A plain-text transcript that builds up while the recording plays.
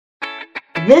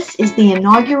This is the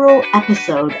inaugural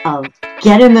episode of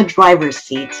Get in the Driver's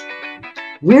Seat.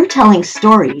 We're telling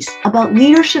stories about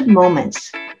leadership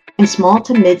moments in small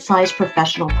to mid-sized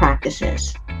professional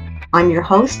practices. I'm your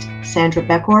host, Sandra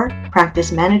Beckor,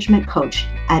 Practice Management Coach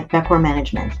at Beckor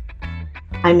Management.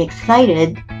 I'm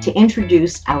excited to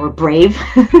introduce our brave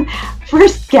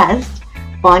first guest,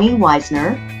 Bonnie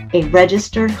Wisener, a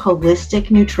registered holistic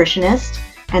nutritionist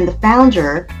and the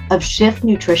founder of Shift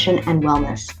Nutrition and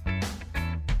Wellness.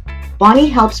 Bonnie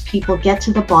helps people get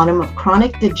to the bottom of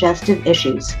chronic digestive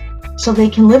issues so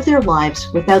they can live their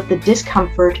lives without the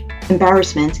discomfort,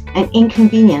 embarrassment, and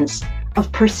inconvenience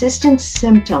of persistent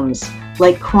symptoms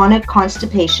like chronic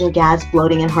constipation, gas,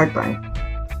 bloating, and heartburn.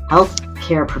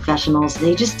 Healthcare professionals,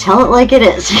 they just tell it like it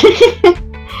is.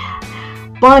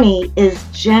 Bonnie is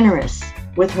generous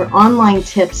with her online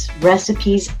tips,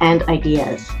 recipes, and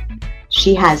ideas.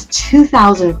 She has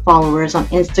 2,000 followers on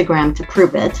Instagram to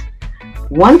prove it,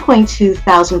 1.2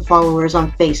 thousand followers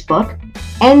on Facebook,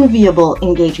 enviable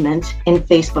engagement in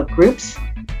Facebook groups,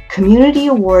 community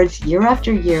awards year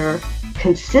after year,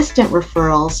 consistent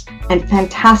referrals, and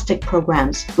fantastic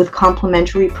programs with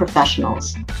complimentary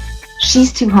professionals.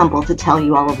 She's too humble to tell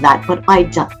you all of that, but I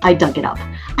dug it up.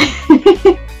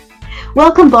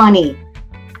 Welcome, Bonnie.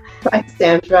 Hi,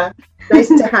 Sandra.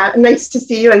 Nice to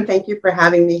see you, and thank you for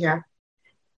having me here.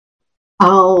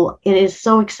 Oh, it is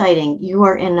so exciting. You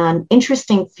are in an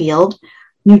interesting field.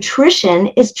 Nutrition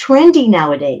is trendy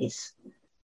nowadays.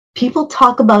 People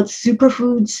talk about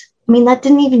superfoods. I mean, that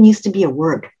didn't even used to be a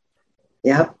word.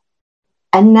 Yep.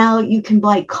 And now you can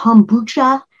buy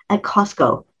kombucha at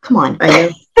Costco. Come on.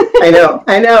 I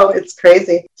know. It's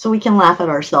crazy. So we can laugh at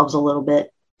ourselves a little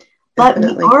bit. But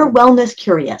Definitely. We are wellness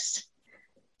curious.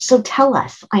 So tell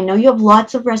us, I know you have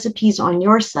lots of recipes on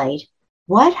your site.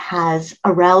 What has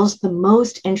aroused the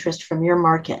most interest from your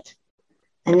market?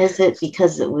 And is it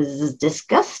because it was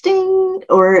disgusting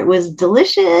or it was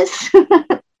delicious?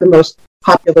 The most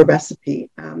popular recipe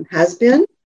has been,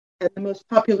 and the most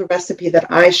popular recipe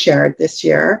that I shared this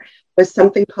year was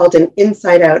something called an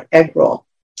inside-out egg roll,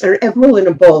 or egg roll in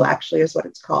a bowl, actually, is what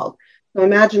it's called. So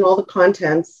imagine all the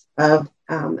contents of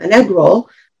an egg roll,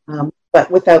 but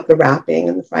without the wrapping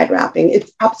and the fried wrapping.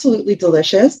 It's absolutely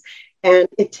delicious. And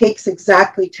it takes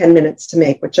exactly 10 minutes to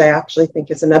make, which I actually think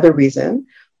is another reason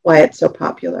why it's so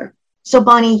popular. So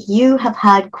Bonnie, you have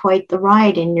had quite the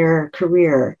ride in your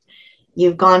career.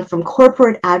 You've gone from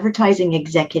corporate advertising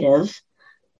executive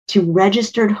to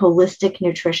registered holistic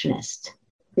nutritionist.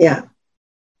 Yeah.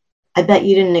 I bet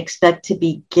you didn't expect to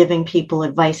be giving people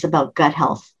advice about gut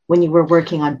health when you were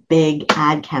working on big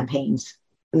ad campaigns.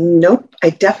 Nope, I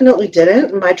definitely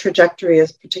didn't. My trajectory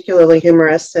is particularly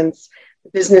humorous since the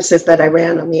businesses that I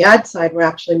ran on the ad side were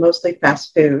actually mostly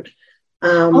fast food.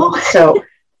 So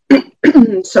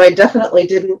I definitely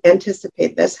didn't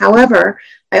anticipate this. However,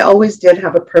 I always did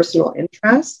have a personal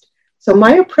interest. So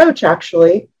my approach,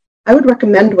 actually, I would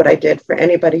recommend what I did for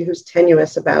anybody who's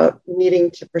tenuous about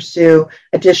needing to pursue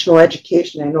additional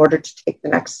education in order to take the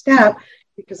next step,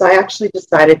 because I actually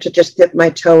decided to just dip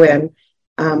my toe in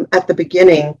at the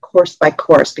beginning, course by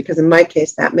course, because in my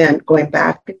case, that meant going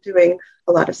back and doing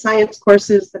a lot of science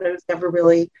courses that I was never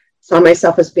really saw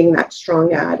myself as being that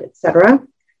strong at, et cetera.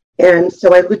 And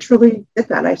so I literally did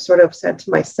that. I sort of said to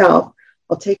myself,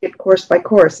 I'll take it course by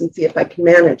course and see if I can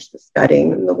manage the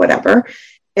studying and the whatever.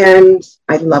 And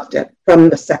I loved it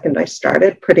from the second I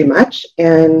started, pretty much.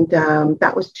 And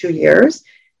that was 2 years.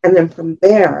 And then from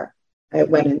there, I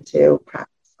went into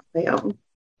practice on my own.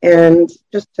 And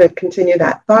just to continue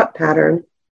that thought pattern,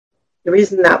 the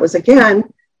reason that was, again,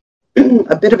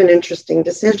 a bit of an interesting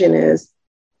decision is,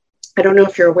 I don't know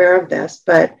if you're aware of this,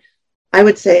 but I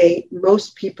would say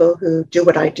most people who do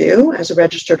what I do as a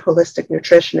registered holistic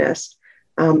nutritionist,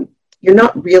 you're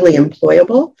not really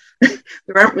employable.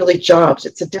 There aren't really jobs.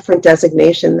 It's a different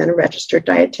designation than a registered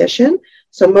dietitian.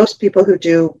 So most people who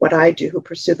do what I do, who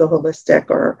pursue the holistic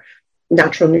or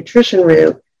natural nutrition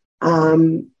route,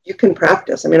 you can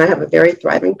practice. I mean, I have a very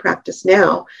thriving practice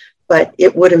now, but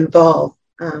it would involve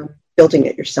building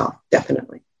it yourself,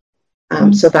 definitely.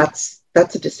 So that's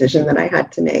a decision that I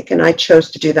had to make. And I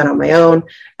chose to do that on my own.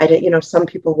 I didn't, some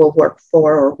people will work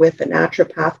for or with a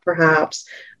naturopath, perhaps.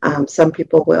 Some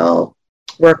people will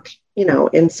work,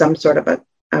 in some sort of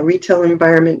a retail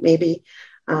environment, maybe.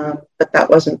 But that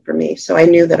wasn't for me. So I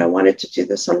knew that I wanted to do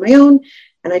this on my own.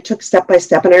 And I took step by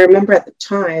step. And I remember at the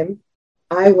time,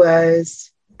 I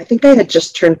think I had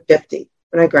just turned 50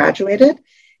 when I graduated.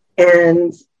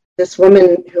 And this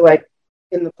woman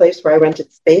in the place where I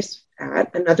rented space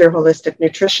at, another holistic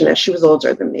nutritionist, she was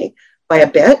older than me by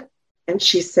a bit. And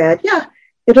she said, yeah,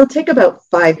 it'll take about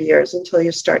 5 years until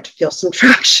you start to feel some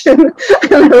traction.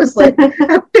 And I was like,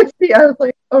 at 50, I was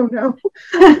like, oh no.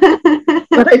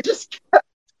 But I just kept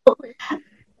going.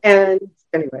 And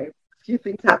anyway, a few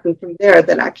things happened from there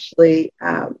that actually,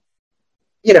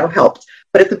 helped.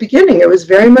 But at the beginning, it was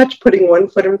very much putting one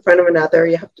foot in front of another.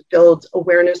 You have to build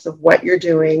awareness of what you're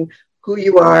doing, who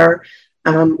you are,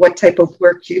 what type of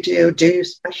work you do you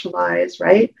specialize,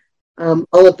 right?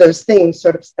 All of those things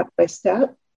sort of step by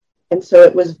step. And so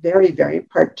it was very, very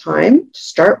part-time to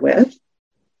start with.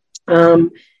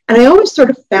 And I always sort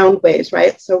of found ways,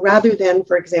 right? So rather than,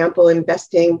 for example,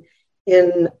 investing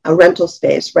in a rental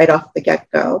space right off the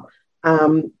get-go,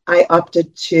 I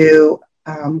opted to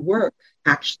work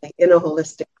actually in a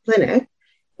holistic clinic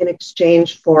in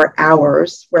exchange for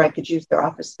hours where I could use their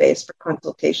office space for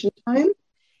consultation time.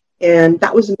 And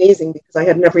that was amazing because I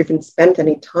had never even spent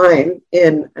any time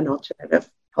in an alternative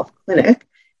health clinic.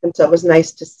 And so it was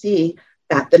nice to see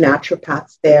that the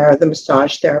naturopaths there, the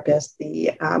massage therapists,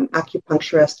 the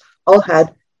acupuncturists all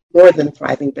had more than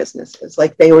thriving businesses.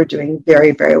 Like they were doing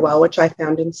very, very well, which I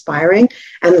found inspiring.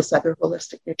 And this other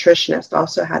holistic nutritionist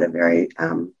also had a very,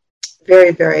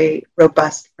 very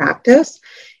robust practice.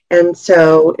 And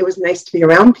so it was nice to be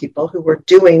around people who were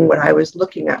doing what I was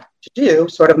looking at to do,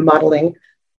 sort of modeling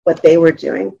what they were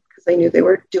doing, because I knew they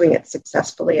were doing it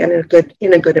successfully and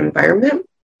in a good environment.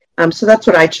 So that's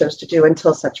what I chose to do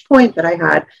until such point that I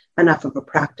had enough of a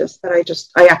practice that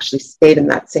I actually stayed in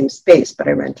that same space, but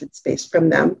I rented space from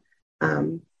them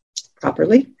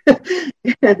properly.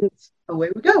 And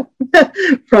away we go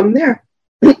from there.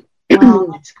 Wow,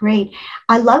 that's great.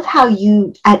 I love how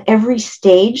you, at every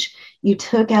stage, you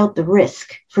took out the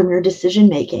risk from your decision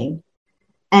making.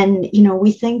 And,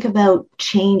 we think about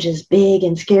change as big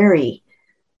and scary,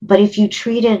 but if you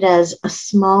treat it as a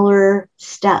smaller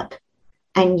step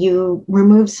and you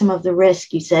remove some of the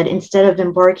risk, you said, instead of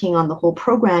embarking on the whole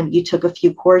program, you took a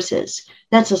few courses.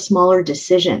 That's a smaller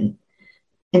decision.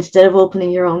 Instead of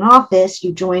opening your own office,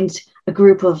 you joined a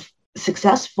group of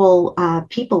successful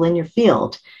people in your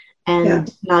field.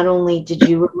 And not only did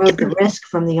you remove the risk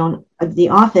from the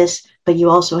office, but you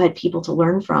also had people to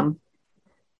learn from.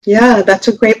 Yeah, that's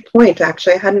a great point.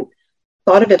 Actually, I hadn't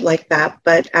thought of it like that.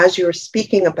 But as you were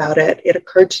speaking about it, it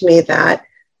occurred to me that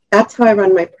that's how I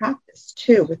run my practice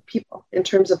too, with people in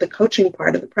terms of the coaching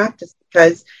part of the practice,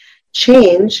 because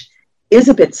change is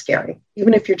a bit scary.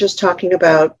 Even if you're just talking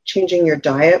about changing your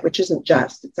diet, which isn't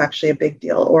just, it's actually a big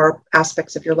deal, or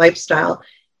aspects of your lifestyle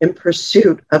in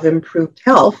pursuit of improved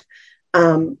health.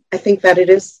 I think that it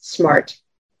is smart.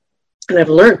 And I've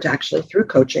learned actually through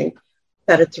coaching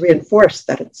that it's reinforced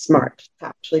that it's smart to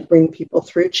actually bring people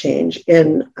through change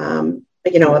in,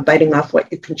 a biting off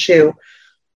what you can chew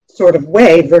sort of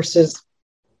way versus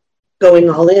going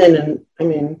all in. And I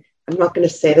mean, I'm not going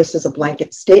to say this is a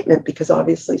blanket statement because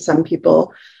obviously some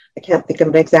people, I can't think of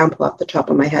an example off the top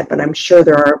of my head, but I'm sure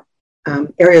there are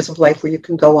areas of life where you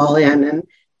can go all in and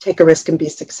take a risk and be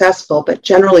successful. But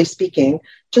generally speaking,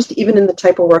 just even in the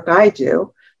type of work I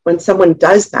do, when someone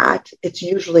does that, it's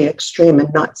usually extreme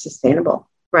and not sustainable,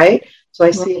 right? So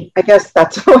I guess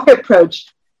that's how I approach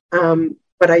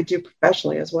what I do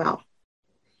professionally as well.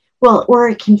 Well, or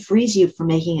it can freeze you from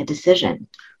making a decision.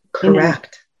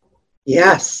 Correct.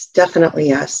 Yes, definitely.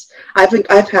 Yes.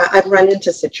 I've run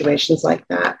into situations like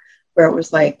that where it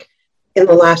was like in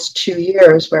the last 2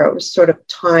 years where it was sort of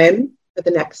time for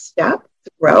the next step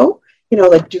to grow.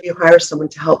 Like, do you hire someone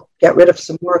to help get rid of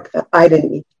some work that I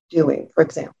didn't need to be doing, for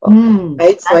example,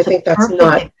 right? So I think that's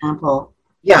not example.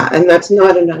 Yeah, and that's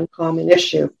not an uncommon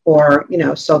issue for,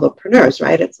 solopreneurs,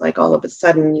 right? It's like all of a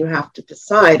sudden you have to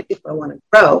decide if I want to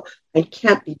grow, I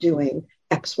can't be doing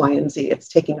X, Y, and Z. It's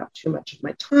taking up too much of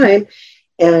my time.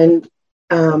 And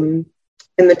in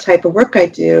the type of work I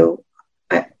do,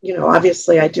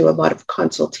 obviously I do a lot of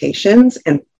consultations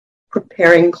and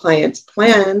preparing clients'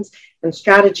 plans and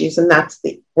strategies, and that's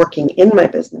the working in my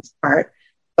business part.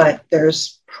 But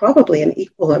there's probably an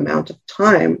equal amount of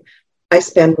time I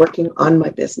spend working on my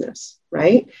business,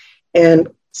 right? And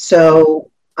so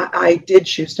I did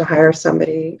choose to hire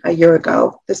somebody a year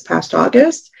ago, this past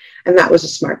August, and that was a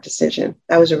smart decision.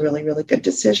 That was a really, really good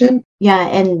decision. Yeah,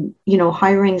 and,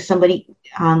 hiring somebody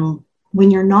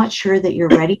when you're not sure that you're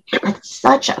ready, that's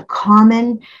such a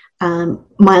common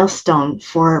milestone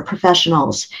for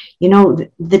professionals.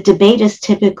 The debate is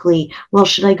typically, well,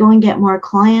 should I go and get more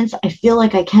clients? I feel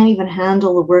like I can't even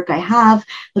handle the work I have,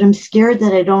 but I'm scared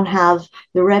that I don't have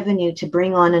the revenue to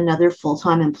bring on another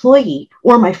full-time employee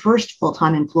or my first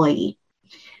full-time employee.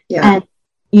 Yeah.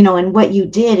 And, and what you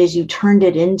did is you turned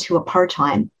it into a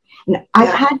part-time. And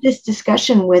I've had this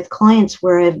discussion with clients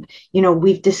where,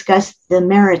 we've discussed the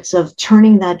merits of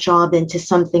turning that job into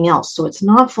something else. So it's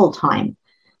not full time,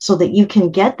 so that you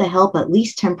can get the help at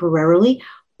least temporarily,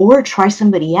 or try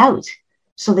somebody out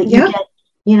so that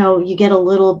you get a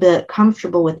little bit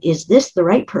comfortable with, is this the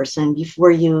right person,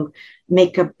 before you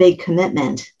make a big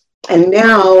commitment. And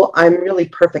now I'm really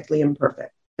perfectly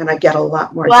imperfect. And I get a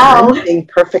lot more done being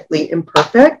perfectly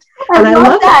imperfect. I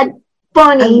love that,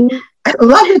 Bonnie. I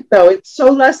love it, though. It's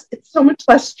so much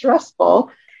less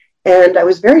stressful. And I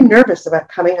was very nervous about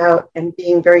coming out and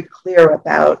being very clear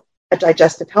about a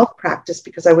digestive health practice,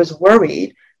 because I was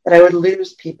worried that I would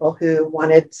lose people who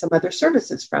wanted some other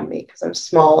services from me, because I was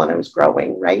small and I was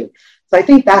growing, right? So I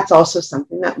think that's also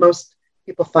something that most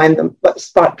people find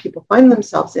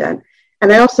themselves in.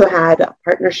 And I also had a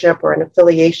partnership, or an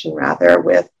affiliation rather,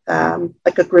 with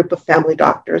like a group of family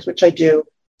doctors, which I do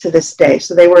to this day.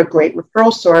 So they were a great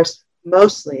referral source,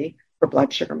 mostly for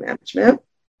blood sugar management.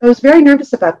 I was very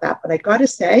nervous about that, but I got to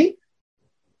say,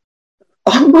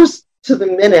 almost to the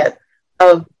minute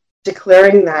of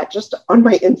declaring that just on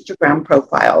my Instagram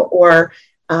profile, or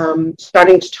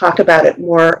starting to talk about it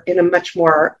more in a much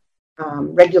more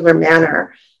regular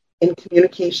manner in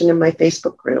communication in my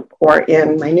Facebook group or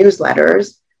in my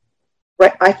newsletters,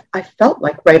 right, I felt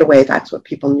like right away that's what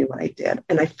people knew what I did.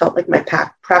 And I felt like my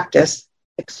practice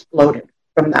exploded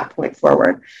from that point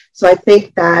forward. So I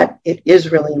think that it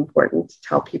is really important to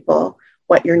tell people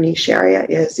what your niche area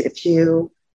is if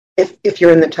you're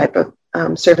in the type of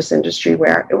service industry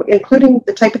where, including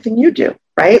the type of thing you do,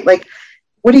 right? Like,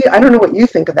 I don't know what you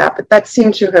think of that, but that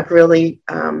seems to have really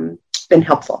been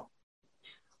helpful.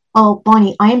 Oh,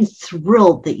 Bonnie, I am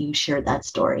thrilled that you shared that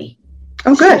story.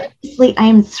 Oh, good. Seriously, I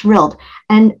am thrilled.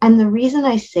 And the reason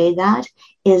I say that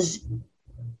is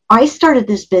I started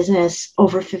this business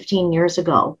over 15 years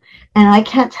ago, and I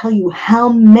can't tell you how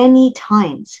many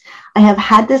times I have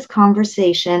had this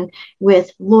conversation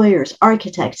with lawyers,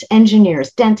 architects,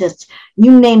 engineers, dentists,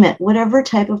 you name it, whatever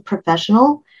type of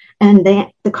professional. And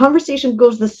the conversation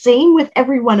goes the same with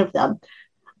every one of them.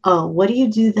 What do you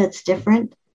do that's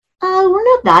different?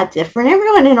 We're not that different.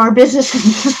 Everyone in our business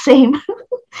is the same.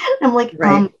 I'm like,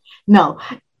 right. No,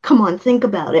 come on, think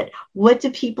about it. What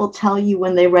do people tell you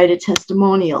when they write a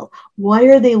testimonial? Why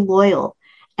are they loyal?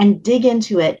 And dig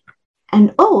into it.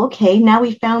 And, okay, now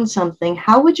we found something.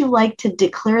 How would you like to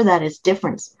declare that as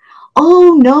difference?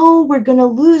 Oh, no, we're going to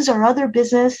lose our other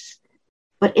business.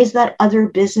 But is that other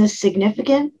business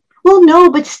significant? Well, no,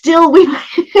 but still we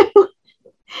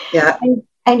Yeah.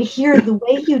 And here, the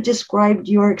way you described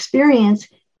your experience,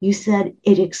 you said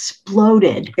it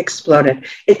exploded.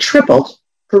 It tripled,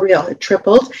 for real. It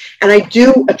tripled. And I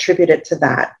do attribute it to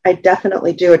that. I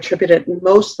definitely do attribute it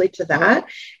mostly to that.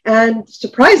 And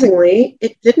surprisingly,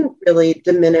 it didn't really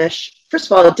diminish. First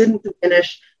of all, it didn't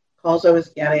diminish calls I was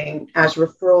getting as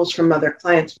referrals from other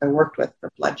clients I worked with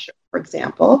for blood sugar, for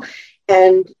example.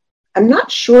 And I'm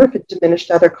not sure if it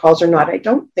diminished other calls or not. I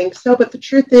don't think so. But the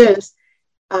truth is,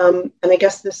 and I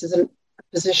guess this is a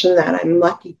position that I'm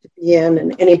lucky to be in,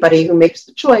 and anybody who makes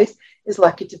the choice is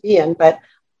lucky to be in, but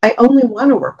I only want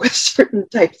to work with certain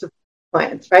types of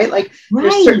clients, right? Like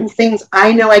there's certain things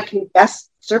I know I can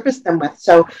best service them with.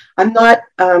 So I'm not,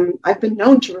 I've been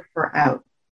known to refer out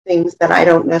things that I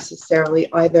don't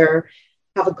necessarily either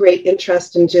have a great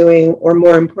interest in doing, or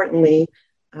more importantly,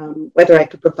 whether I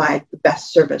could provide the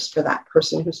best service for that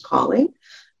person who's calling.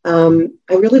 I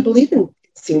really believe in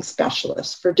seeing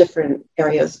specialists for different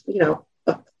areas,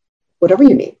 whatever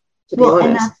you need, to be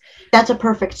honest. And that's a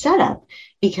perfect setup,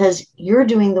 because you're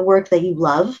doing the work that you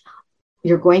love.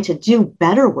 You're going to do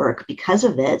better work because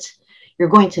of it. You're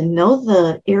going to know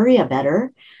the area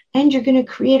better, and you're going to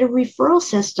create a referral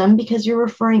system because you're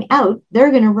referring out.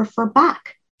 They're going to refer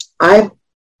back. I've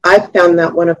found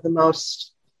that one of the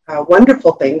most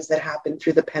wonderful things that happened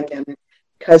through the pandemic,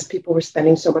 because people were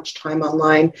spending so much time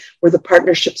online, were the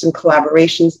partnerships and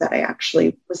collaborations that I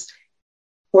actually was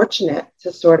fortunate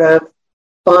to sort of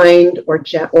find or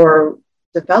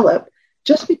develop,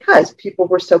 just because people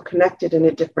were so connected in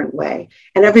a different way.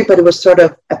 And everybody was sort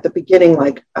of at the beginning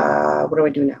like, what do I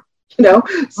do now?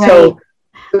 Right. So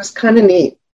it was kind of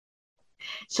neat.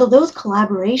 So those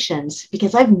collaborations,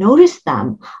 because I've noticed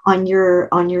them on your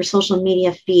social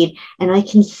media feed, and I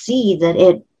can see that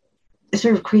it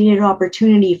sort of created an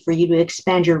opportunity for you to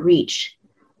expand your reach.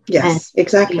 Yes,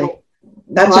 exactly.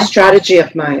 That's a strategy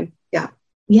of mine. Yeah.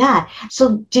 Yeah.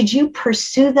 So did you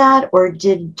pursue that, or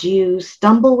did you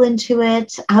stumble into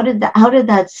it? How did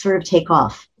that sort of take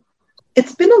off?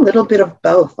 It's been a little bit of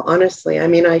both, honestly. I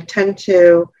mean, I tend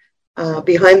to,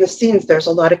 behind the scenes, there's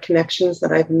a lot of connections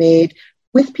that I've made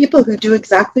with people who do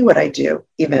exactly what I do,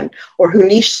 even, or who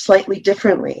niche slightly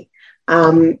differently.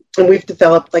 And we've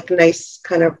developed like nice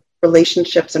kind of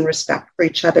relationships and respect for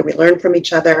each other. We learn from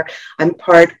each other. I'm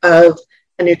part of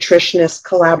a nutritionist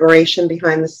collaboration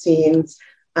behind the scenes.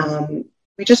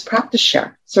 We just practice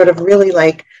share, sort of really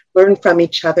like learn from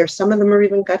each other. Some of them are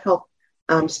even gut health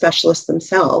specialists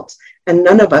themselves. And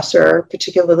none of us are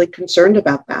particularly concerned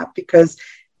about that, because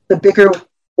the bigger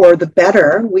or the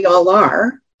better we all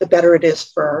are, the better it is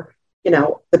for,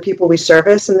 the people we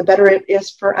service, and the better it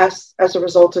is for us as a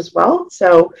result as well.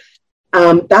 So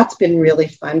that's been really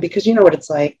fun, because you know what it's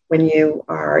like when you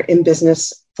are in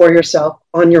business for yourself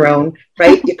on your own,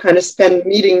 right? You kind of spend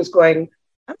meetings going,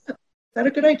 oh, is that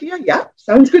a good idea? Yeah,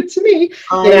 sounds good to me.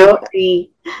 I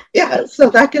agree. Yeah, so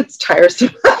that gets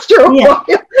tiresome after a while.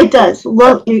 It does.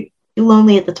 You're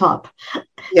lonely at the top.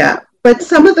 Yeah, but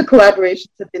some of the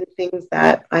collaborations have been things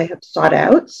that I have sought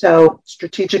out. So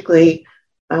strategically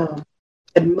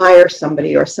admire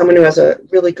somebody, or someone who has a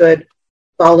really good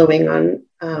following on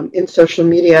in social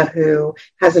media, who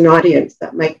has an audience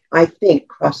that might, I think,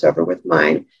 cross over with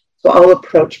mine. So I'll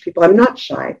approach people. I'm not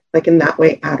shy, like in that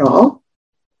way at all.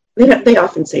 They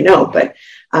often say no, but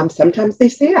sometimes they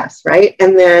say yes, right?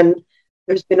 And then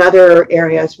there's been other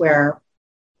areas where,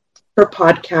 for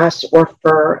podcasts or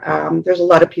for, there's a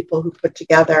lot of people who put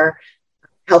together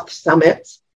health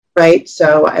summits, right?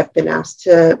 So I've been asked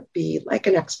to be like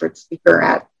an expert speaker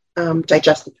at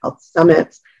digestive health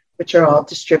summits, which are all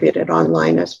distributed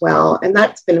online as well. And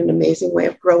that's been an amazing way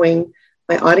of growing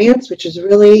my audience, which is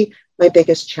really my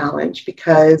biggest challenge,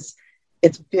 because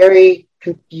it's very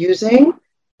confusing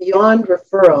beyond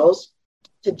referrals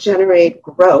to generate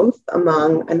growth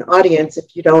among an audience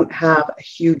if you don't have a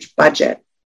huge budget.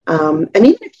 And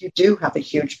even if you do have a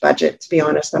huge budget, to be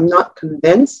honest, I'm not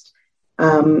convinced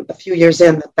a few years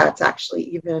in that that's actually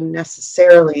even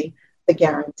necessarily the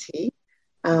guarantee.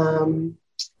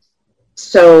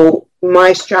 So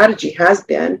my strategy has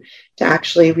been to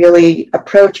actually really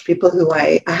approach people who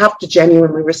I have to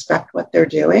genuinely respect what they're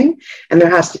doing, and there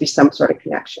has to be some sort of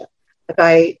connection. Like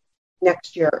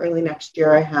early next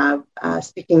year, I have a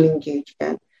speaking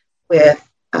engagement with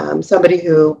somebody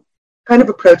who kind of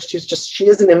approached she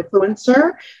is an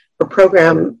influencer. Her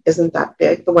program isn't that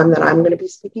big, the one that I'm going to be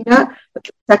speaking at. But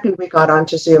the second we got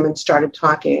onto Zoom and started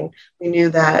talking, we knew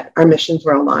that our missions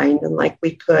were aligned, and like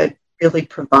we could really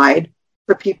provide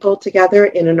for people together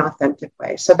in an authentic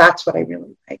way. So that's what I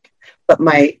really like. But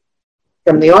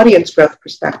from the audience growth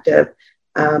perspective,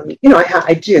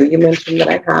 I do. You mentioned that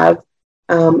I have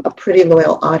a pretty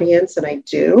loyal audience, and I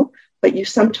do. But you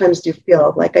sometimes do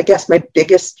feel like, I guess my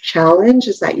biggest challenge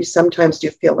is that you sometimes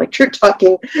do feel like you're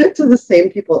talking to the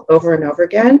same people over and over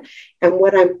again. And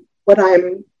what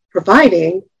I'm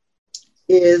providing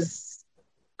is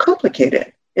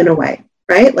complicated in a way,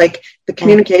 right? Like the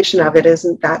communication of it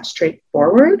isn't that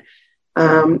straightforward.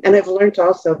 And I've learned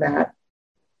also that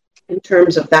in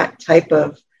terms of that type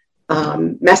of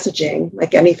messaging,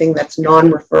 like anything that's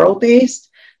non-referral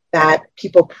based, that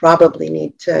people probably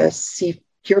need to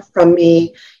hear from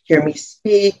me, hear me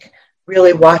speak,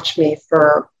 really watch me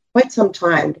for quite some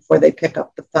time before they pick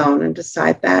up the phone and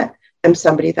decide that I'm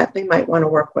somebody that they might want to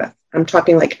work with. I'm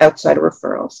talking like outside of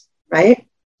referrals, right?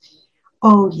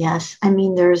 Oh, yes. I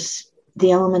mean, there's the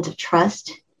element of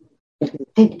trust, and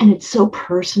it's so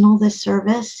personal, this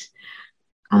service.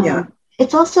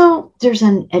 It's also, there's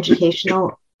an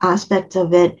educational aspect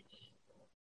of it,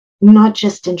 not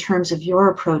just in terms of your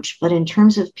approach, but in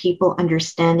terms of people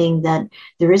understanding that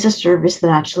there is a service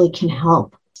that actually can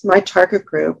help. My target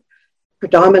group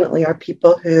predominantly are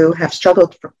people who have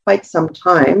struggled for quite some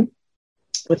time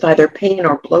with either pain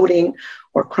or bloating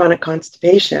or chronic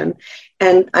constipation.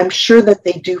 And I'm sure that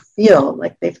they do feel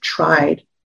like they've tried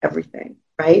everything,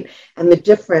 right? And the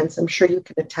difference, I'm sure you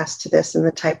can attest to this in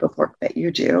the type of work that you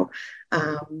do.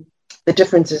 The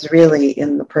difference is really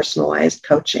in the personalized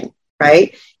coaching,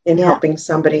 right? In helping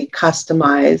somebody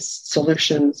customize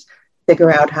solutions,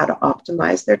 figure out how to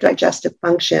optimize their digestive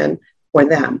function for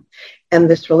them. And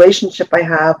this relationship I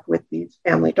have with these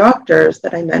family doctors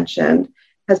that I mentioned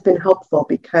has been helpful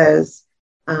because,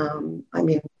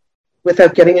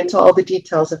 without getting into all the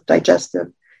details of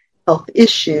digestive health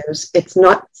issues, it's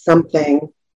not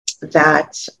something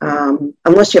that,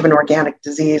 unless you have an organic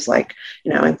disease like,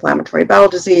 inflammatory bowel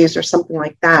disease or something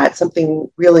like that, something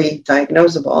really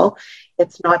diagnosable,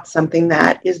 it's not something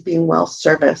that is being well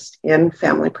serviced in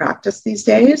family practice these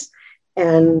days.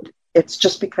 And it's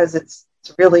just because it's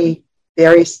really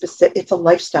very specific. It's a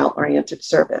lifestyle-oriented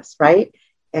service, right?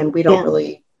 And we don't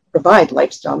really provide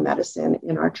lifestyle medicine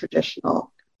in our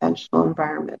traditional, conventional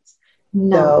environments.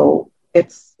 No.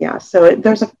 So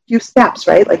there's a few steps,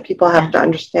 right? Like people have to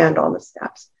understand all the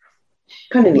steps.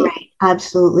 Kind of neat. Right,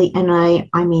 absolutely. And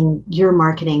I mean, your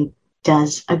marketing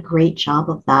does a great job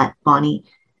of that, Bonnie.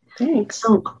 Thanks.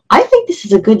 So I think this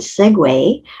is a good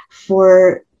segue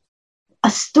for a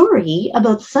story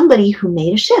about somebody who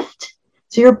made a shift.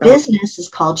 So your business is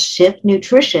called Shift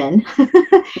Nutrition.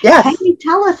 Yes. Can you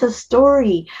tell us a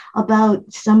story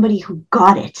about somebody who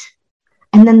got it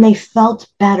and then they felt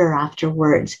better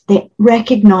afterwards? They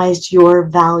recognized your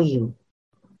value.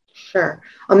 Sure.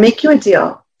 I'll make you a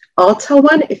deal. I'll tell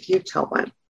one if you tell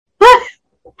one.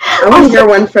 I want to hear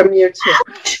one from you too.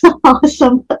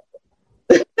 Awesome.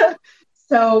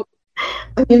 So,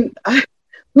 I mean,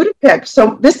 who to pick?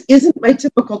 So this isn't my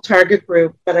typical target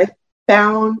group, but I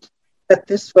found that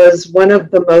this was one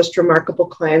of the most remarkable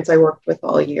clients I worked with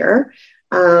all year.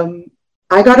 I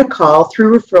got a call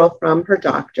through referral from her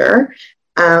doctor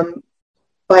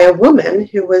by a woman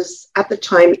who was at the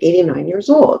time 89 years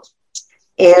old.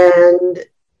 And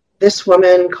this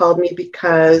woman called me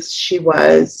because she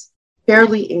was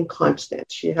fairly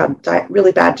incontinent. She had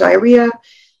really bad diarrhea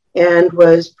and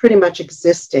was pretty much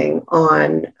existing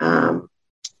on,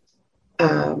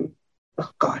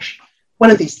 one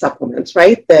of these supplements,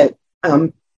 right, that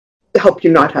help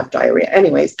you not have diarrhea.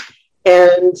 Anyways,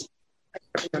 and I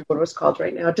don't remember what it was called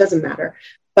right now. It doesn't matter.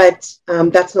 But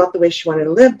that's not the way she wanted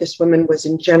to live. This woman was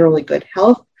in generally good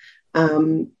health.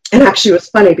 And actually, it was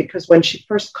funny because when she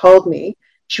first called me,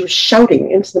 she was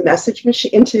shouting into the message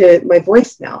machine, into my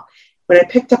voicemail. When I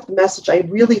picked up the message, I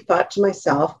really thought to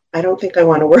myself, I don't think I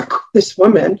want to work with this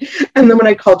woman. And then when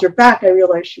I called her back, I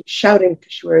realized she was shouting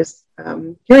because she wears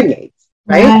hearing aids,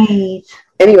 right?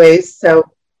 Anyways, so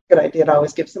good idea to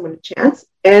always give someone a chance.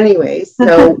 Anyways,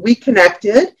 so we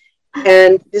connected,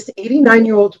 and this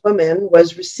 89-year-old woman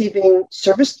was receiving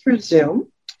service through Zoom,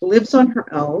 lives on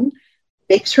her own,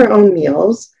 makes her own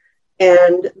meals.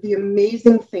 And the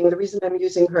amazing thing, the reason I'm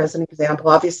using her as an example,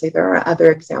 obviously there are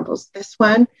other examples. This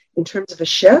one, in terms of a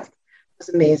shift, was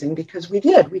amazing because we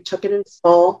took it in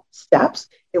small steps.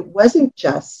 It wasn't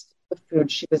just the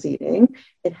food she was eating.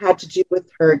 It had to do with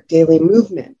her daily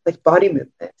movement, like body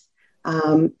movements.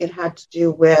 It had to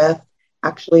do with,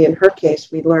 actually in her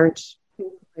case, we learned,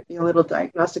 might be a little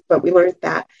diagnostic, but we learned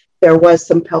that there was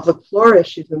some pelvic floor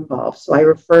issues involved. So I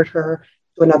referred her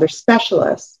to another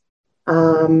specialist.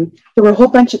 There were a whole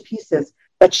bunch of pieces,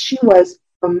 but she was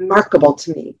remarkable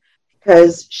to me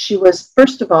because she was,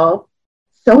 first of all,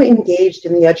 so engaged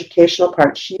in the educational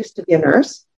part. She used to be a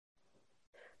nurse.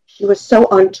 She was so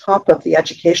on top of the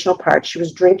educational part. She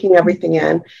was drinking everything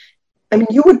in. I mean,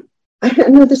 I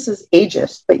know this is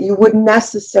ageist, but you wouldn't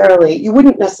necessarily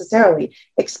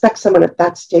expect someone at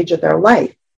that stage of their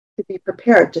life to be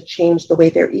prepared to change the way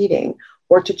they're eating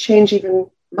or to change even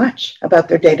much about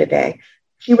their day-to-day.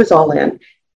 She was all in.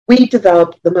 We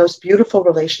developed the most beautiful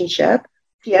relationship.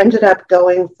 She ended up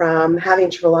going from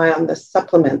having to rely on the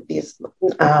supplement, the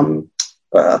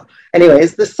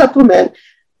supplement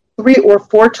 3 or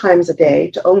 4 times a day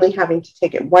to only having to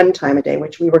take it 1 time a day,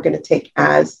 which we were going to take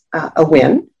as a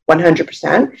win,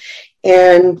 100%.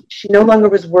 And she no longer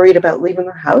was worried about leaving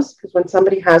her house because when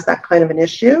somebody has that kind of an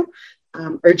issue,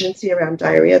 urgency around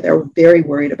diarrhea, they're very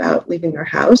worried about leaving their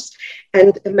house.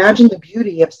 And imagine the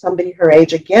beauty of somebody her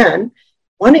age again,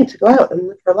 wanting to go out and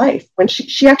live her life. When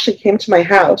she actually came to my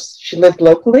house, she lived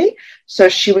locally, so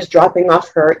she was dropping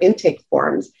off her intake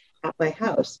forms at my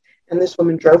house. And this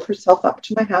woman drove herself up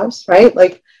to my house, right?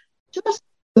 Like, just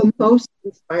the most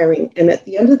inspiring. And at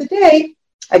the end of the day,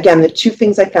 again, the 2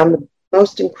 things I found the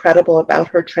most incredible about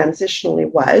her transitionally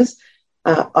was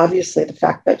obviously the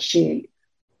fact that she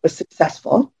was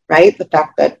successful, right? The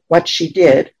fact that what she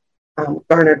did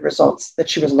garnered results that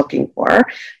she was looking for.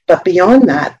 But beyond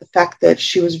that, the fact that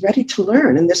she was ready to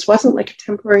learn. And this wasn't like a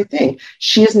temporary thing.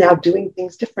 She is now doing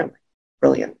things differently.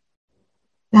 Brilliant.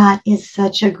 That is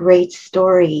such a great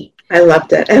story. I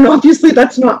loved it. And obviously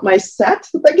that's not my set.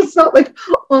 Like, it's not like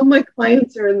all my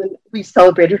clients are we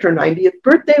celebrated her 90th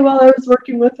birthday while I was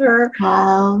working with her.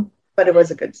 Wow. But it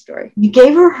was a good story. You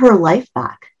gave her life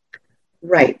back.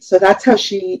 Right. So that's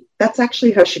actually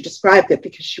how she described it,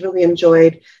 because she really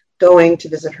enjoyed going to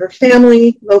visit her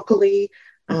family locally.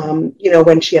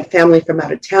 When she had family from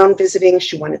out of town visiting,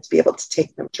 she wanted to be able to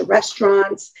take them to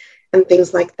restaurants and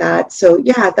things like that. So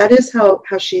yeah, that is how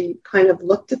she kind of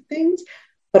looked at things.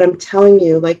 But I'm telling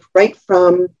you, like, right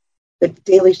from the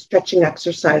daily stretching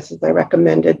exercises I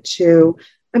recommended to,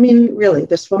 I mean, really,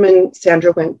 this woman,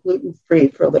 Sandra, went gluten-free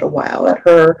for a little while at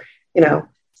her,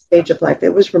 stage of life.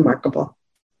 It was remarkable.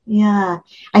 Yeah,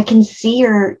 I can see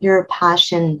your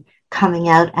passion coming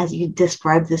out as you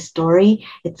describe this story.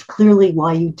 It's clearly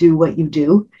why you do what you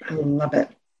do. I love it.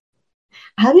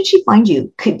 How did she find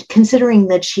you? Considering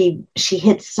that she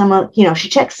hits some of, she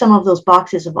checks some of those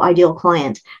boxes of ideal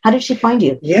client. How did she find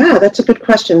you? Yeah, that's a good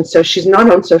question. So she's not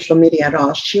on social media at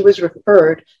all. She was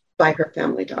referred by her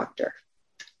family doctor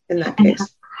in that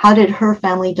case. How did her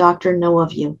family doctor know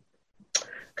of you?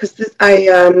 Because I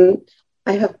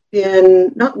have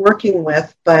been not working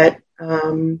with, but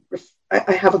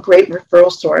I have a great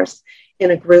referral source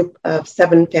in a group of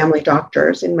 7 family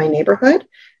doctors in my neighborhood.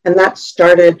 And that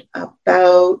started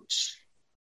about,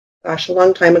 a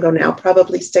long time ago now,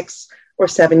 probably 6 or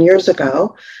 7 years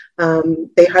ago.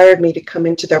 They hired me to come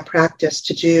into their practice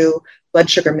to do blood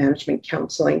sugar management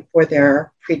counseling for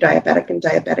their pre-diabetic and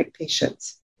diabetic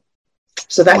patients.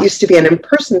 So that used to be an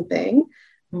in-person thing.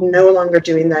 No longer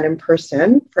doing that in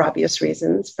person for obvious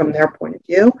reasons from their point of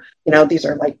view. These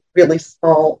are like really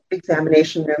small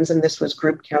examination rooms, and this was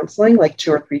group counseling, like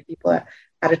 2 or 3 people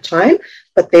at a time.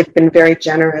 But they've been very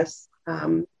generous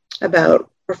about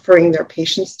referring their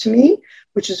patients to me,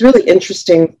 which is really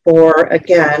interesting for,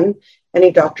 again,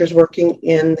 any doctors working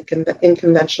in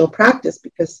conventional practice,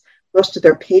 because most of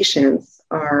their patients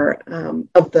are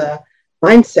of the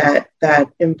mindset that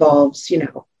involves,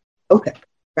 OHIP,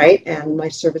 right? And my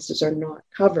services are not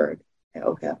covered by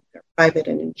OHIP. They're private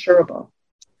and insurable.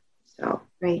 So,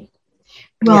 right.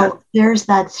 Well, there's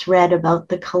that thread about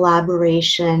the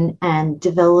collaboration and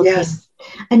developing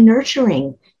and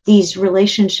nurturing these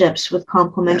relationships with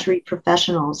complementary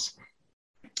professionals.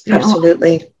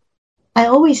 Absolutely. I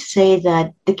always say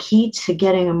that the key to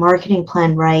getting a marketing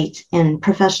plan right in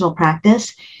professional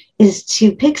practice is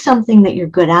to pick something that you're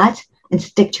good at and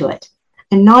stick to it,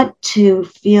 and not to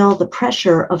feel the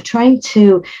pressure of trying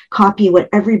to copy what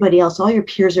everybody else, all your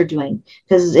peers are doing,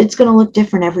 because it's going to look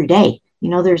different every day.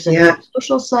 There's a new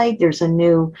social site, there's a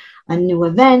new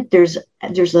event, there's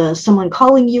someone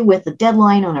calling you with a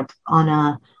deadline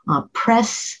on a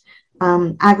press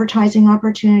advertising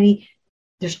opportunity.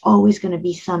 There's always going to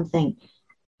be something.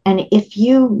 And if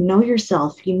you know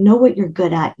yourself, you know what you're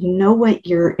good at, you know what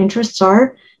your interests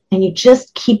are, and you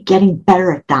just keep getting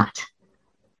better at that.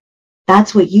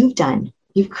 That's what you've done.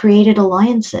 You've created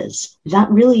alliances.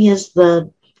 That really is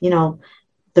the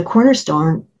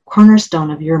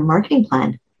cornerstone of your marketing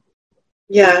plan.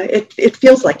 Yeah, it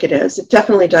feels like it is. It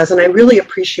definitely does. And I really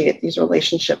appreciate these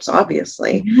relationships,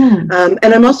 obviously. And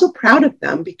I'm also proud of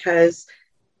them because,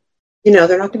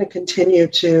 they're not going to continue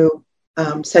to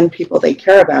send people they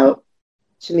care about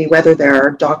to me, whether they're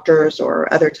doctors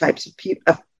or other types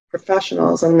of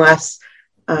professionals, unless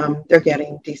they're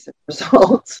getting decent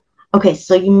results. Okay,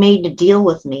 so you made a deal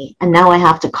with me, and now I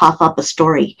have to cough up a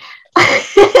story.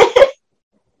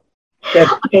 Good.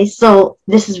 Okay, so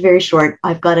this is very short.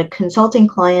 I've got a consulting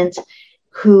client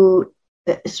who,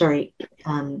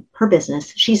 her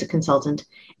business, she's a consultant,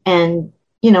 and,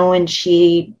 and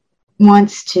she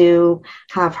wants to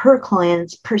have her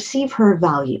clients perceive her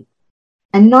value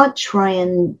and not try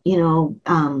and,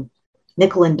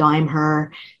 nickel and dime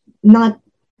her, not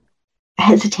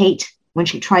hesitate when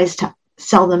she tries to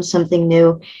sell them something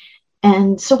new.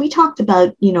 And so we talked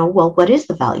about, what is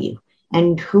the value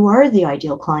and who are the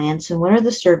ideal clients and what are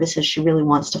the services she really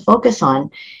wants to focus on.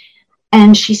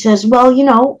 And she says,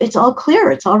 well, it's all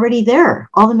clear. It's already there.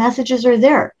 All the messages are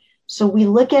there. So we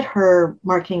look at her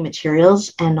marketing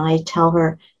materials and I tell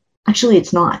her, actually,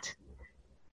 it's not.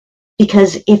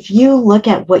 Because if you look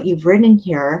at what you've written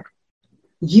here,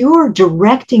 you're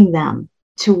directing them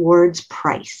towards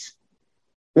price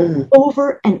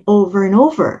over and over and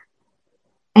over.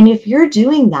 And if you're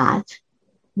doing that,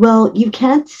 well, you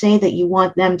can't say that you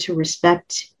want them to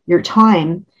respect your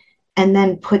time and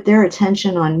then put their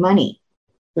attention on money.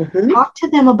 Talk to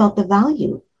them about the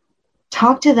value.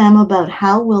 Talk to them about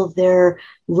how will their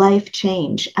life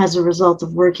change as a result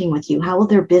of working with you. How will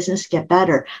their business get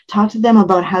better? Talk to them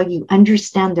about how you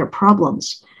understand their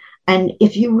problems. And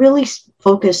if you really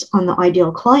focus on the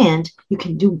ideal client, you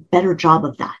can do a better job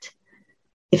of that.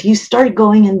 If you start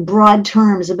going in broad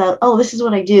terms about, oh, this is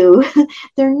what I do,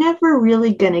 they're never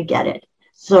really going to get it.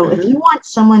 So if you want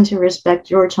someone to respect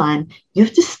your time, you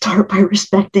have to start by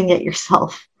respecting it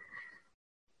yourself.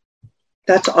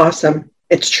 That's awesome.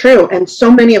 It's true. And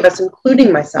so many of us,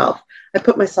 including myself, I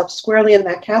put myself squarely in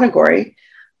that category.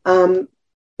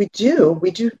 We do.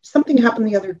 Something happened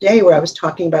the other day where I was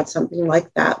talking about something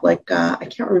like that. I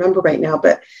can't remember right now,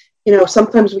 but,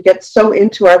 sometimes we get so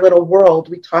into our little world.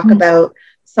 We talk about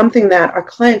something that our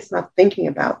client's not thinking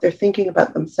about. They're thinking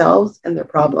about themselves and their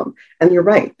problem. And you're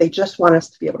right. They just want us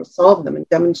to be able to solve them and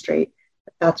demonstrate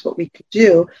that that's what we could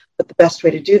do. But the best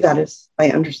way to do that is by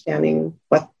understanding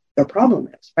what their problem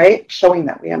is, right? Showing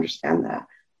that we understand that,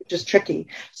 which is tricky.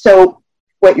 So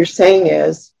what you're saying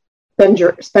is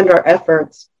spend our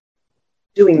efforts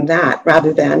doing that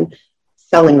rather than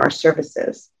selling our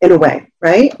services in a way,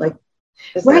 right? Like,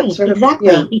 is Right, that sort of, exactly.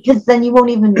 yeah, Because then you won't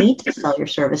even need to sell your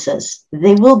services.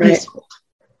 They will be right, sold.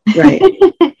 right.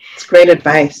 It's great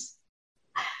advice.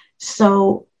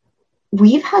 So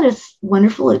we've had a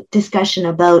wonderful discussion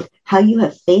about how you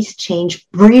have faced change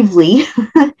bravely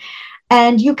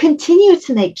and you continue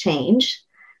to make change.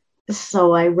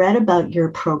 So I read about your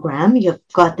program. You've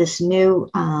got this new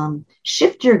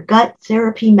Shift Your Gut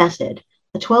Therapy Method,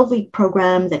 a 12-week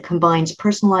program that combines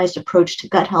personalized approach to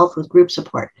gut health with group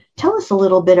support. Tell us a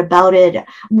little bit about it.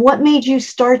 What made you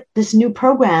start this new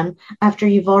program after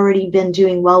you've already been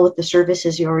doing well with the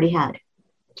services you already had?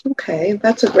 Okay,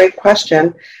 that's a great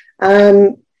question.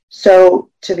 So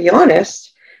to be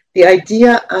honest, the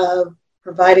idea of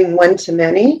providing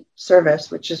one-to-many service,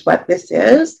 which is what this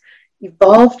is,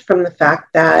 evolved from the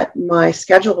fact that my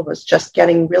schedule was just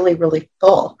getting really, really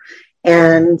full.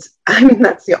 And I mean,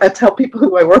 I tell people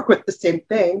who I work with the same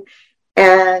thing.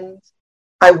 And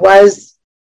I was,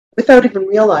 without even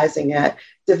realizing it,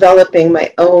 developing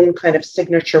my own kind of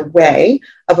signature way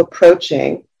of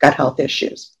approaching gut health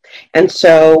issues. And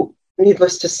so,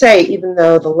 needless to say, even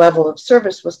though the level of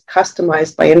service was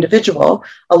customized by individual,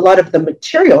 a lot of the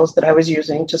materials that I was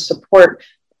using to support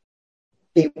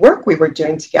the work we were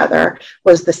doing together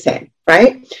was the same,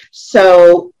 right?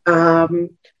 So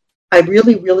I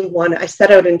really, really I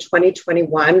set out in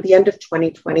 2021, the end of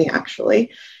 2020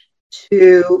 actually,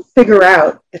 to figure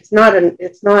out, it's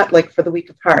not like for the weak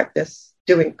of heart,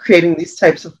 creating these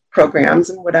types of programs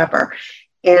and whatever.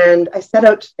 And I set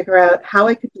out to figure out how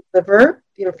I could deliver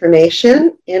the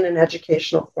information in an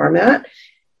educational format.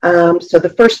 So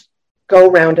the first go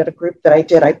around at a group that I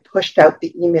did, I pushed out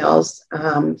the emails.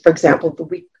 For example,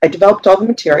 I developed all the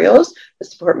materials, the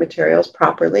support materials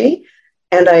properly,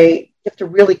 and you have to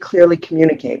really clearly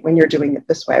communicate when you're doing it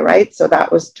this way, right? So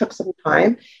took some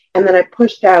time. And then I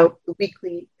pushed out the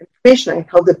weekly information. I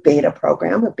held a beta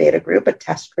program, a beta group, a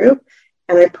test group,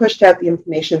 and I pushed out the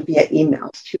information via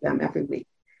emails to them every week.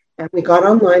 And we got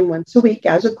online once a week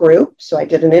as a group. So I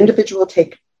did an individual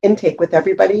intake with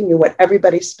everybody, knew what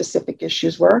everybody's specific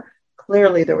issues were.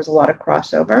 Clearly, there was a lot of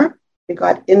crossover. We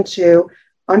got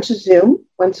onto Zoom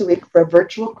once a week for a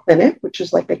virtual clinic, which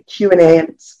is like a Q&A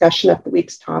and discussion of the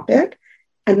week's topic,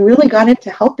 and really got into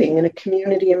helping in a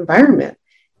community environment.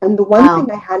 And the one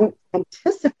thing I hadn't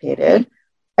anticipated,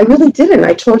 I really didn't.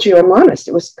 I told you, I'm honest,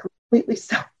 it was completely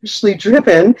selfishly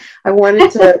driven. I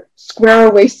wanted to square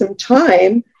away some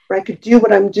time where I could do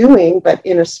what I'm doing, but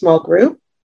in a small group.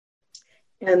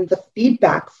 And the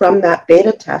feedback from that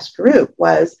beta test group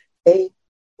was they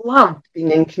loved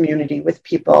being in community with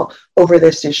people over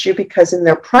this issue because in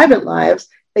their private lives,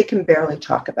 they can barely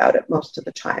talk about it most of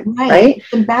the time, right?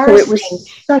 It's embarrassing. So it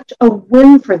was such a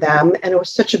win for them, and it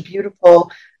was such a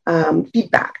beautiful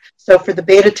feedback. So for the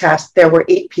beta test, there were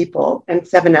 8 people, and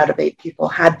 7 out of 8 people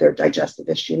had their digestive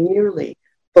issue nearly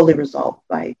fully resolved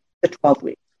by the 12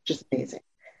 weeks, which is amazing,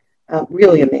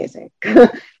 really amazing. And,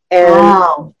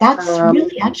 wow, that's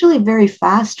really actually very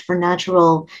fast for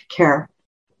natural care.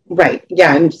 Right.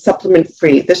 Yeah. And supplement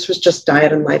free. This was just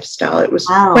diet and lifestyle. It was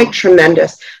quite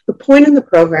tremendous. The point in the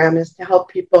program is to help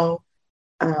people,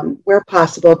 where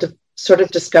possible, to sort of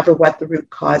discover what the root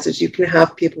cause is. You can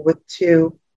have people with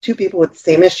two people with the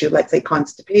same issue, let's say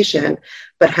constipation,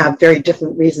 but have very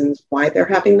different reasons why they're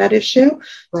having that issue.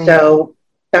 Right. So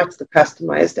that's the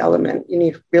customized element. You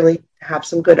need really to have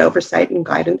some good oversight and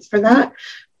guidance for that.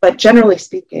 But generally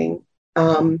speaking,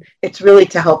 it's really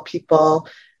to help people,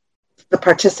 the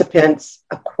participants,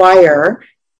 acquire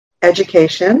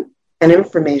education and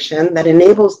information that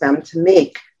enables them to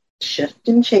make shift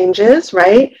and changes,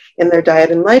 right, in their diet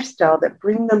and lifestyle that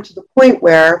bring them to the point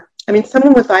where, I mean,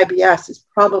 someone with IBS is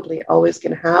probably always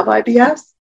going to have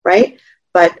IBS, right?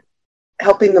 But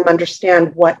helping them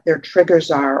understand what their triggers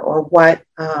are or what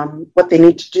they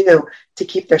need to do to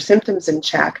keep their symptoms in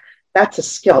check, that's a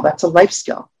skill. That's a life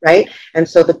skill, right? And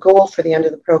so the goal for the end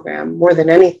of the program, more than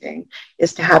anything,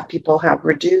 is to have people have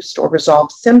reduced or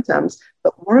resolved symptoms.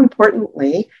 But more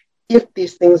importantly, if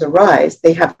these things arise,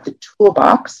 they have the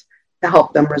toolbox to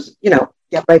help them,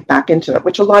 get right back into it,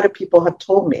 which a lot of people have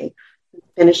told me,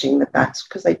 finishing that's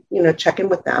because I, check in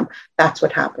with them. That's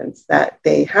what happens, that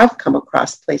they have come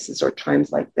across places or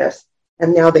times like this,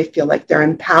 and now they feel like they're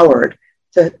empowered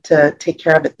to take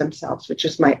care of it themselves, which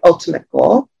is my ultimate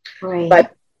goal. Right.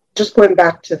 But just going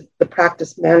back to the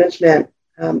practice management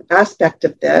aspect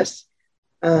of this,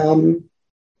 it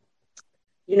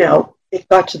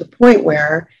got to the point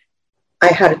where I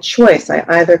had a choice. I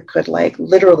either could like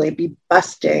literally be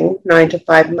busting 9 to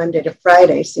 5, Monday to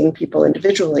Friday, seeing people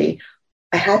individually.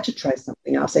 I had to try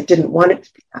something else. I didn't want it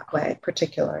to be that way,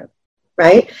 particularly,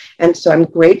 right? And so I'm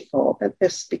grateful that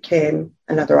this became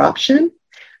another option.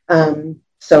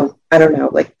 So I don't know,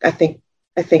 like I think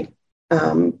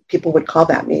people would call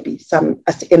that maybe some,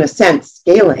 in a sense,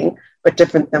 scaling, but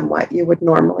different than what you would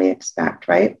normally expect,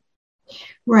 right?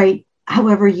 Right.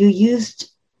 However, you used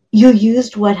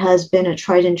what has been a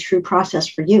tried and true process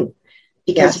for you,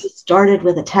 because Yes. you started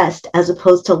with a test as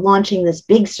opposed to launching this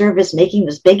big service, making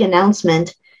this big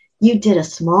announcement. You did a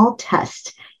small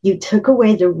test. You took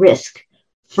away the risk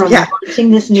from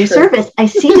launching this new service. I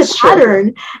see the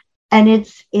pattern, and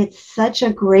it's such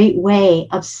a great way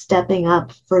of stepping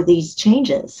up for these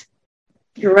changes.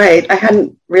 You're right. I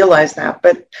hadn't realized that,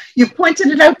 but you pointed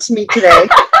it out to me today.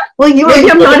 Well, maybe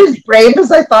I'm not as brave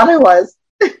as I thought I was.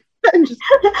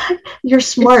 You're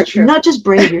smart. You're not just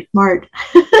brave, you're smart.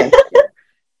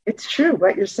 It's true.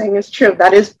 What you're saying is true.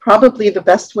 That is probably the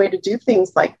best way to do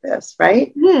things like this,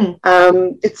 right?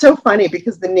 It's so funny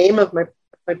because the name of my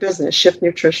business, Shift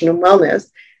Nutrition and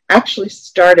Wellness, actually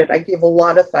started, I gave a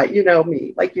lot of thought, you know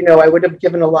me, like, you know, I would have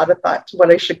given a lot of thought to what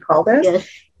I should call this. Yes.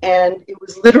 And it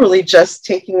was literally just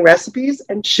taking recipes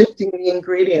and shifting the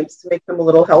ingredients to make them a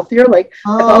little healthier. Like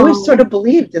I've always sort of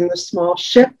believed in the small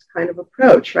shift kind of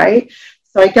approach, right?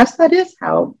 So I guess that is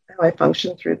how I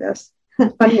function through this.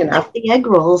 Funny enough. The egg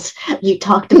rolls you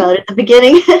talked about at the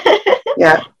beginning.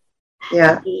 Yeah.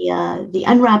 The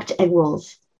unwrapped egg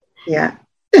rolls. Yeah.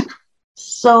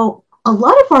 So a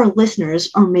lot of our listeners,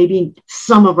 or maybe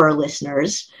some of our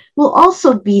listeners, will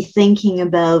also be thinking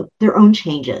about their own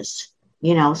changes.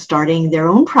 You know, starting their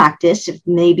own practice, if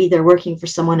maybe they're working for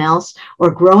someone else, or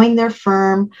growing their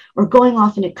firm, or going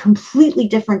off in a completely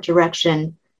different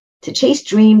direction to chase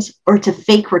dreams or to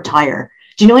fake retire.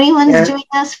 Do you know anyone who's doing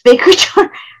this? Fake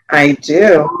retire? I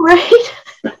do. Right?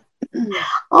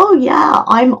 Oh yeah,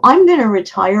 I'm going to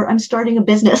retire. I'm starting a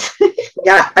business.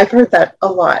 Yeah, I've heard that a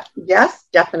lot. Yes,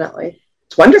 definitely.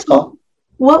 It's wonderful.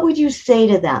 What would you say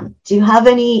to them? Do you have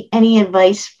any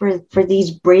advice for these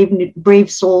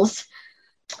brave souls?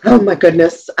 Oh my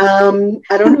goodness. I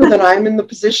don't know that I'm in the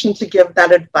position to give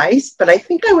that advice, but I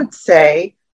think I would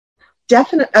say,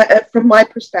 from my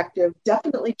perspective,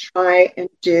 definitely try and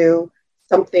do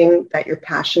something that you're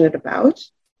passionate about.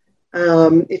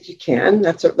 If you can.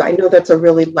 I know that's a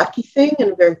really lucky thing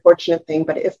and a very fortunate thing,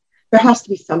 but if there has to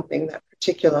be something that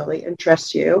particularly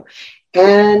interests you.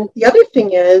 And the other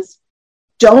thing is,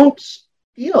 don't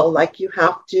feel like you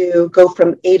have to go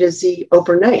from A to Z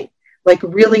overnight. Like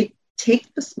really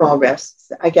take the small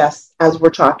risks, I guess, as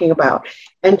we're talking about,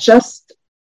 and just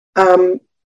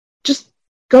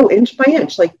go inch by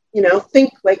inch, like, you know,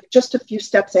 think like just a few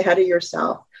steps ahead of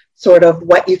yourself, sort of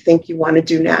what you think you want to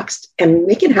do next, and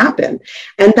make it happen.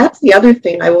 And that's the other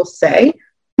thing I will say.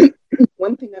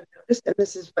 One thing I've noticed, and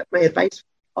this is what my advice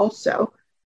also,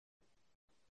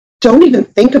 don't even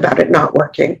think about it not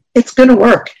working. It's going to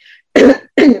work. If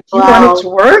you want it to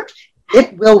work,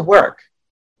 it will work.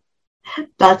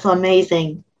 That's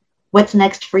amazing. What's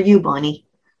next for you, Bonnie?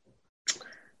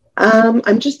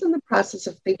 I'm just in the process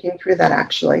of thinking through that,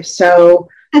 actually. So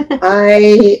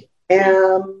I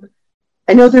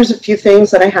know there's a few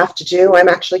things that I have to do. I'm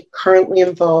actually currently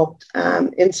involved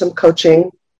in some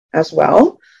coaching as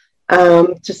well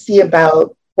to see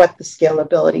about what the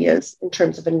scalability is in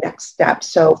terms of a next step.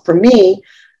 So for me,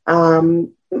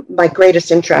 my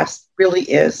greatest interest really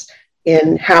is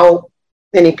in how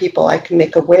many people I can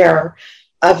make aware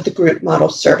of the group model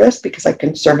service, because I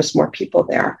can service more people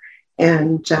there.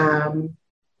 And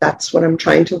that's what I'm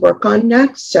trying to work on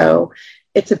next. So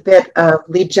it's a bit of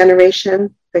lead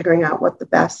generation, figuring out what the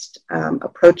best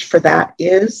approach for that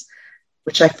is,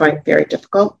 which I find very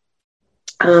difficult.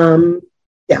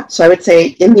 So I would say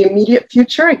in the immediate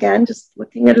future, again, just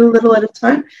looking at it a little at a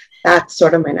time, that's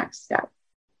sort of my next step.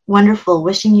 Wonderful.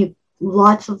 Wishing you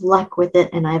lots of luck with it.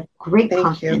 And I have great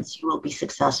confidence you will be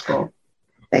successful.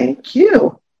 Thank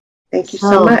you. Thank you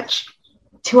so much.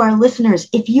 To our listeners,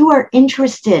 if you are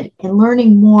interested in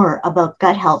learning more about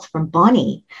gut health from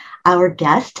Bonnie, our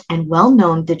guest and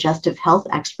well-known digestive health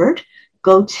expert,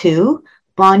 go to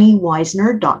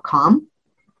bonniewisener.com.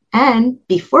 And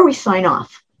before we sign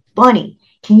off, Bonnie,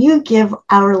 can you give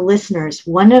our listeners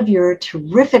one of your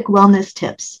terrific wellness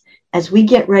tips as we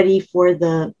get ready for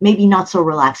the maybe not so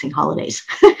relaxing holidays?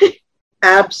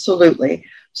 Absolutely.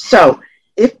 So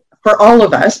if for all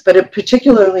of us, but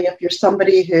particularly if you're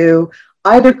somebody who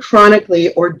either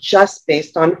chronically or just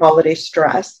based on holiday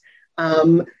stress,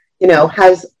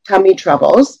 has tummy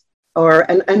troubles or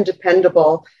an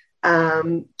undependable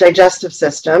digestive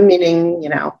system, meaning,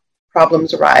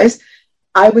 problems arise,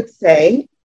 I would say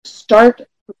start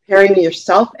preparing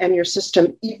yourself and your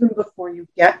system even before you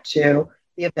get to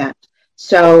the event.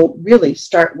 So really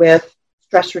start with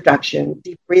stress reduction,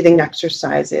 deep breathing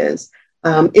exercises.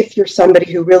 If you're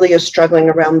somebody who really is struggling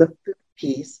around the food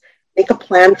piece, make a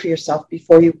plan for yourself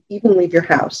before you even leave your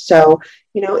house. So,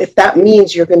 if that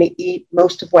means you're going to eat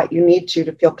most of what you need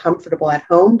to feel comfortable at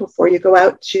home before you go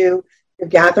out to your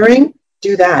gathering,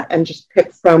 do that and just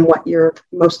pick from what you're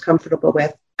most comfortable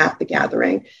with at the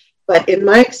gathering. But in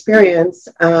my experience,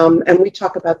 and we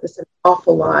talk about this an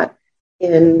awful lot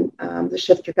in the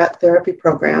Shift Your Gut therapy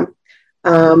program,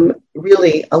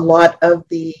 really a lot of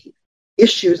the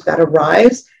issues that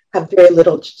arise have very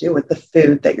little to do with the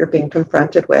food that you're being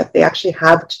confronted with. They actually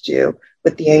have to do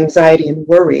with the anxiety and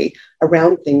worry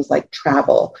around things like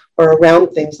travel or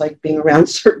around things like being around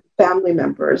certain family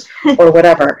members or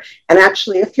whatever. And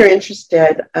actually, if you're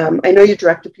interested, I know you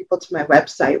directed people to my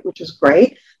website, which is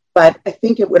great, but I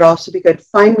think it would also be good.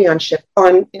 Find me on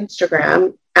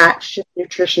Instagram at Shift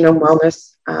Nutrition and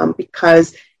Wellness,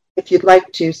 because if you'd like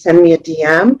to send me a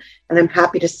DM, and I'm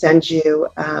happy to send you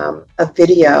a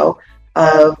video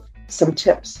of some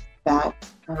tips that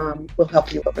will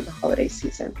help you over the holiday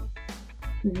season.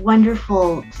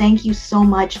 Wonderful. Thank you so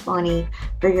much, Bonnie,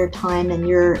 for your time and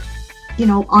your,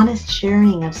 honest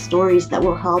sharing of stories that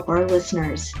will help our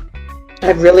listeners.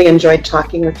 I've really enjoyed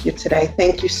talking with you today.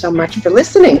 Thank you so much for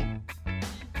listening.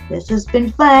 This has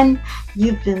been fun.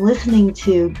 You've been listening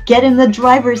to Get in the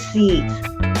Driver's Seat.